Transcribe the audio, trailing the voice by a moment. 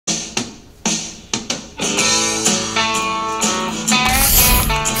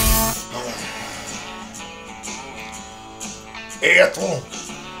Ethel,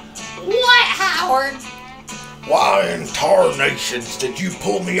 What, Howard? why in tarnations did you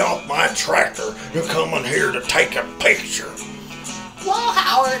pull me off my tractor to come in here to take a picture? Well,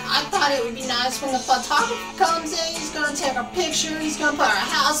 Howard, I thought it would be nice when the photographer comes in. He's going to take our picture. He's going to put our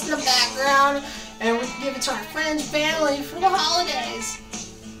house in the background. And we can give it to our friends and family for the holidays.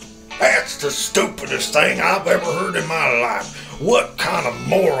 That's the stupidest thing I've ever heard in my life. What kind of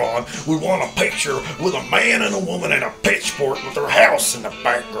moron would want a picture with a man and a woman and a pitchfork with their house in the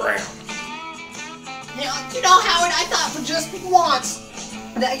background? You know, Howard, I thought for just once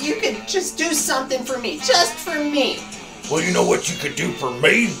that you could just do something for me. Just for me. Well, you know what you could do for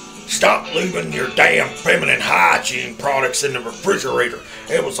me? Stop leaving your damn feminine hygiene products in the refrigerator.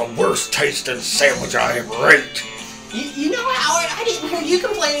 It was the worst tasting sandwich I ever ate. You know, Howard, I didn't hear you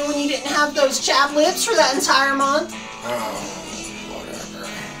complaining when you didn't have those chapped lips for that entire month. Oh,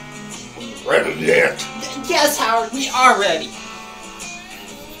 whatever. Ready yet? Yes, Howard, we are ready.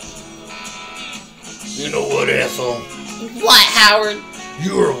 You know what, Ethel? What, Howard?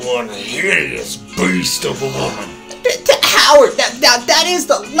 You're one hideous beast of a woman. Howard, that is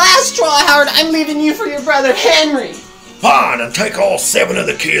the last straw, Howard. I'm leaving you for your brother Henry. Fine, and take all 7 of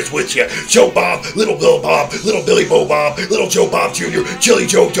the kids with you. Joe Bob, Little Bill Bob, Little Billy Bo Bob, Little Joe Bob Jr., Chili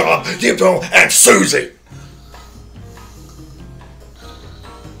Joe Job, Dip Dong, and Susie.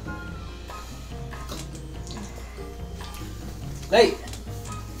 Nate!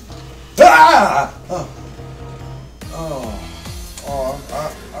 Ah!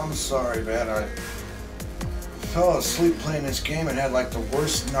 I'm sorry, man. I fell asleep playing this game and had like the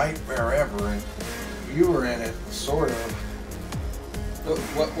worst nightmare ever, and you were in it, sort of.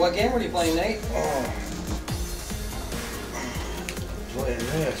 What game were you playing, Nate? Oh. Playing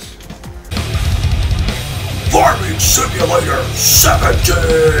this. Farming Simulator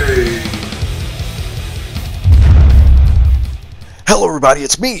 17! Hello everybody,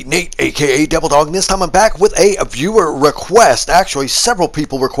 it's me, Nate, aka Devil Dog, and this time I'm back with a viewer request. Actually, several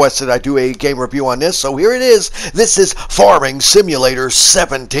people requested I do a game review on this, so here it is. This is Farming Simulator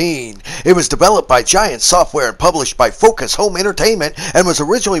 17. It was developed by Giant Software and published by Focus Home Entertainment, and was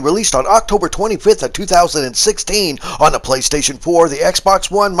originally released on October 25th of 2016 on the PlayStation 4, the Xbox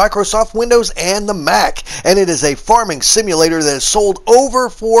One, Microsoft Windows, and the Mac. And it is a farming simulator that has sold over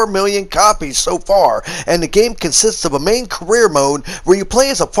 4 million copies so far, and the game consists of a main career mode where you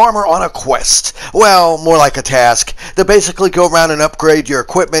play as a farmer on a quest. Well, more like a task, to basically go around and upgrade your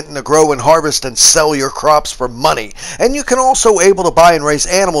equipment and to grow and harvest and sell your crops for money. And you can also able to buy and raise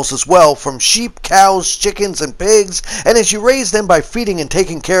animals as well, from sheep, cows, chickens, and pigs, and as you raise them by feeding and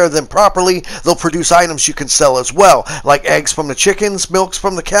taking care of them properly, they'll produce items you can sell as well, like eggs from the chickens, milks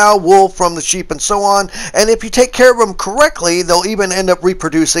from the cow, wool from the sheep, and so on. And if you take care of them correctly, they'll even end up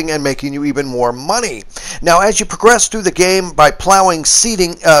reproducing and making you even more money. Now, as you progress through the game by plowing,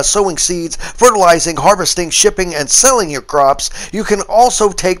 seeding, sowing seeds, fertilizing, harvesting, shipping, and selling your crops, you can also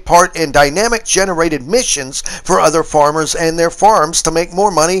take part in dynamic generated missions for other farmers and their farms to make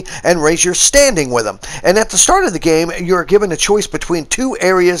more money and raise your standing with them. And at the start of the game, you're given a choice between 2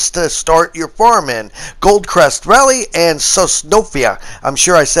 areas to start your farm in: Goldcrest Valley and Sosnofia. I'm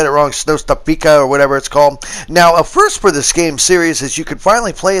sure I said it wrong, Snostopika or whatever it's called. Now, a first for this game series is you can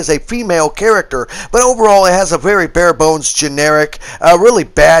finally play as a female character, but overall it has a very bare bones, generic, really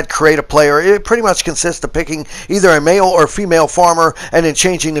bad creative player. It pretty much consists of picking either a male or female farmer and then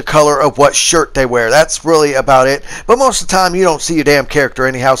changing the color of what shirt they wear. That's really about it. But most of the time you don't see your damn character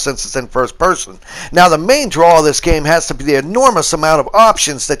anyhow, since it's in first person. Now, the main draw of this game has to be the enormous amount of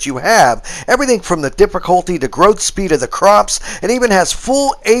options that you have. Everything from the difficulty to growth speed of the crops. It even has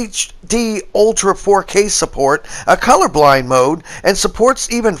full HD Ultra 4K support, a colorblind mode, and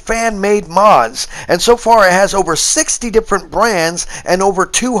supports even fan-made mods. And so far it has over 60 different brands and over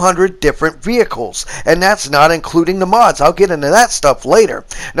 200 different vehicles, and that's not including the mods. I'll get into that stuff later.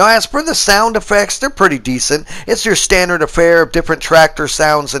 Now, as for the sound effects, they're pretty decent. It's your standard affair of different tractor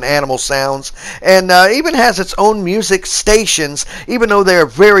sounds and animal sounds, and even has its own music stations, even though they're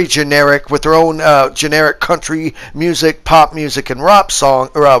very generic with their own generic country music, pop music, and rock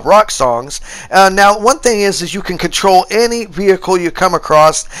songs. Now, one thing is you can control any vehicle you come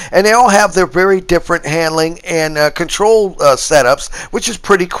across, and they all have their very different handling and control setups, which is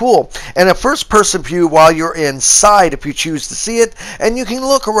pretty cool. And a first-person view while you're inside, if you choose to see it, and you can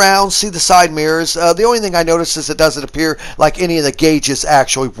look around, see the side mirrors. The only thing I noticed is it doesn't appear like any of the gauges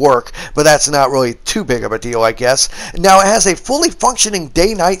actually work, but that's not really too big of a deal, I guess. Now, it has a fully functioning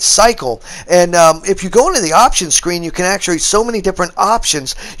day-night cycle, and if you go into the options screen, you can actually so many different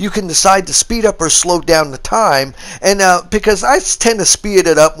options. You can decide to speed up or slow down the time, and because I tend to speed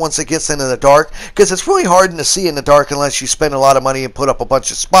it up once it gets into the dark, because it's really hard to see in the dark unless you spend spend a lot of money and put up a bunch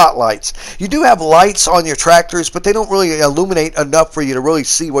of spotlights. You do have lights on your tractors, but they don't really illuminate enough for you to really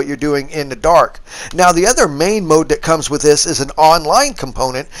see what you're doing in the dark. Now, the other main mode that comes with this is an online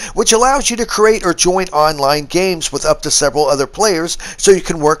component, which allows you to create or join online games with up to several other players so you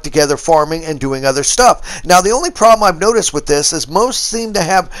can work together farming and doing other stuff. Now, the only problem I've noticed with this is most seem to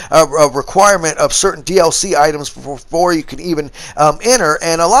have a requirement of certain DLC items before you can even enter,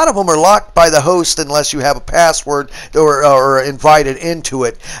 and a lot of them are locked by the host unless you have a password or invited into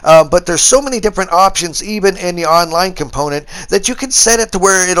it. But there's so many different options even in the online component that you can set it to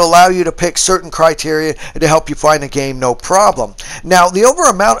where it'll allow you to pick certain criteria to help you find a game no problem. Now, the over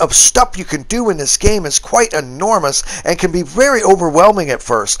amount of stuff you can do in this game is quite enormous and can be very overwhelming at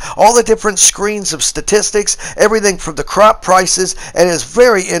first. All the different screens of statistics, everything from the crop prices, and is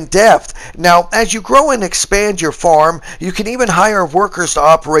very in-depth. Now, as you grow and expand your farm, you can even hire workers to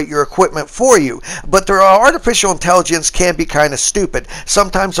operate your equipment for you, but their artificial intelligence can be kind of stupid.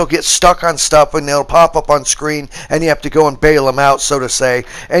 Sometimes they'll get stuck on stuff and they'll pop up on screen and you have to go and bail them out, so to say.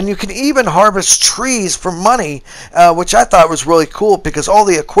 And you can even harvest trees for money, which I thought was really cool because all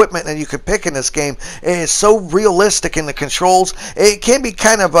the equipment that you can pick in this game is so realistic in the controls. It can be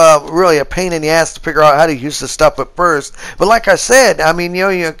kind of really a pain in the ass to figure out how to use the stuff at first, but like I said, I mean,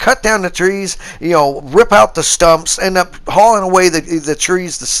 you cut down the trees, rip out the stumps, end up hauling away the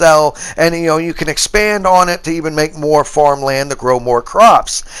trees to sell, and you can expand on it to even make more farmland to grow more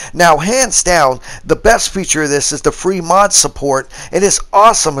crops. Now, hands down, the best feature of this is the free mod support. It is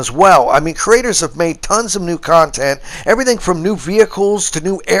awesome as well. I mean, creators have made tons of new content, everything from new vehicles to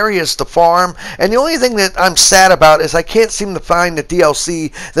new areas to farm, and the only thing that I'm sad about is I can't seem to find the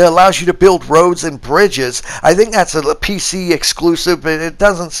DLC that allows you to build roads and bridges. I think that's a PC exclusive, but it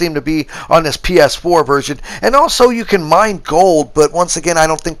doesn't seem to be on this PS4 version. And also, you can mine gold, but once again, I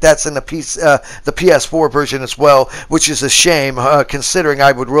don't think that's in the PS4 version as well, which is a shame, considering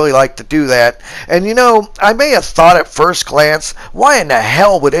I would really like to do that. And I may have thought at first glance, why in the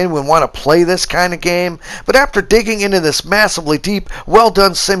hell would anyone want to play this kind of game? But after digging into this massively deep,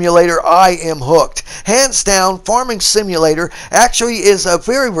 well-done simulator, I am hooked. Hands down, Farming Simulator actually is a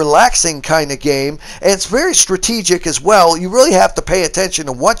very relaxing kind of game, and it's very strategic as well. You really have to pay attention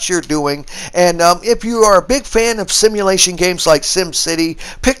to what you're doing, and if you are a big fan of simulation games like SimCity,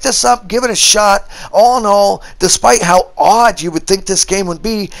 pick this up, give it a shot. All in all, despite how odd you would think this game would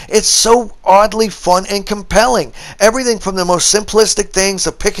be, it's so oddly fun and compelling. Everything from the most simplistic things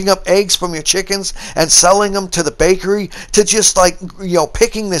of picking up eggs from your chickens and selling them to the bakery to just like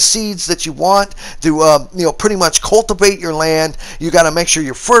picking the seeds that you want to pretty much cultivate your land. You got to make sure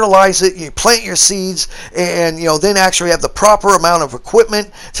you fertilize it, you plant your seeds, and then actually have the proper amount of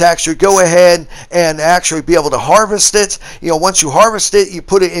equipment to actually go ahead and actually be able to harvest it. Once you harvest it, you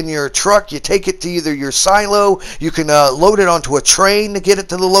put it in your truck, you take it to either your silo, you can load it onto a train to get it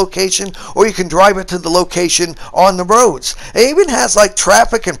to the location, or you can drive it to the location on the roads. It even has like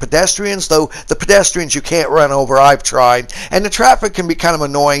traffic and pedestrians, though the pedestrians you can't run over, I've tried, and the traffic can be kind of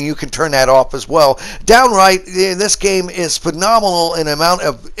annoying. You can turn that off as well. Downright, this game is phenomenal in amount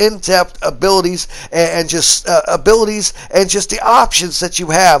of in-depth abilities and just the options that you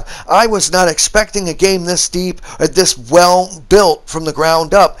have. I was not expecting a game this deep, this well built from the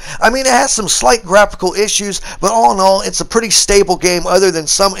ground up. I mean, it has some slight graphical issues, but all in all, it's a pretty stable game other than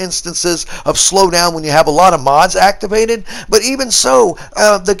some instances of slowdown when you have a lot of mods activated. But even so,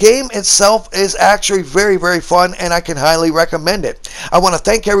 the game itself is actually very, very fun, and I can highly recommend it. I want to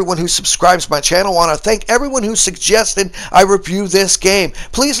thank everyone who subscribes to my channel. I want to thank everyone who suggested I review this game.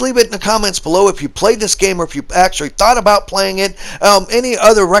 Please leave it in the comments below if you played this game or if you actually thought about playing it. Any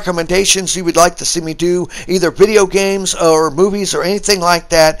other recommendations you would like to see me do, either video games or movies or anything like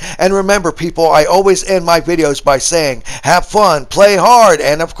that. And remember, people, I always end my videos by saying, have fun, play hard,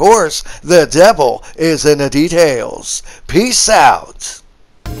 and of course, the devil is in the details. Peace out.